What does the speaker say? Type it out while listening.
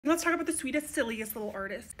Let's talk about the sweetest, silliest little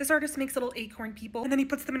artist. This artist makes little acorn people, and then he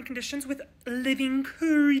puts them in conditions with living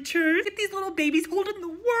creatures. Get these little babies holding the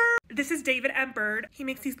world. This is David M. Bird. He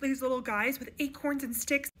makes these little guys with acorns and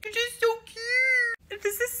sticks. They're just so cute.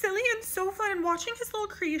 This is silly and so fun, and watching his little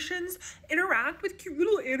creations interact with cute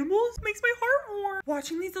little animals makes my heart warm.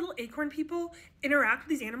 Watching these little acorn people interact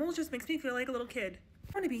with these animals just makes me feel like a little kid.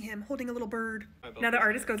 I want to be him holding a little bird. Now the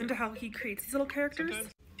artist goes into how he creates these little characters.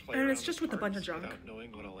 And it's just with a bunch of junk. Without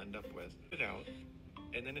knowing what I'll end up with. It out,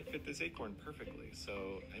 and then it fit this acorn perfectly,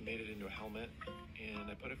 so I made it into a helmet,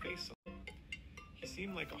 and I put a face on it. He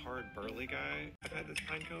seemed like a hard, burly guy. I've had this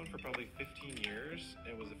pine cone for probably 15 years,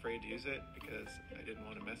 and was afraid to use it because I didn't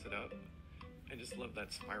want to mess it up. I just love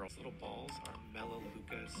that spiral. These little balls are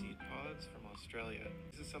Melaleuca seed pods from Australia.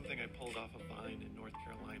 This is something I pulled off a vine in North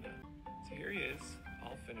Carolina. So here he is,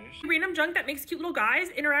 all finished. Random junk that makes cute little guys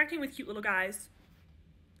interacting with cute little guys.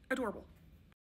 Adorable.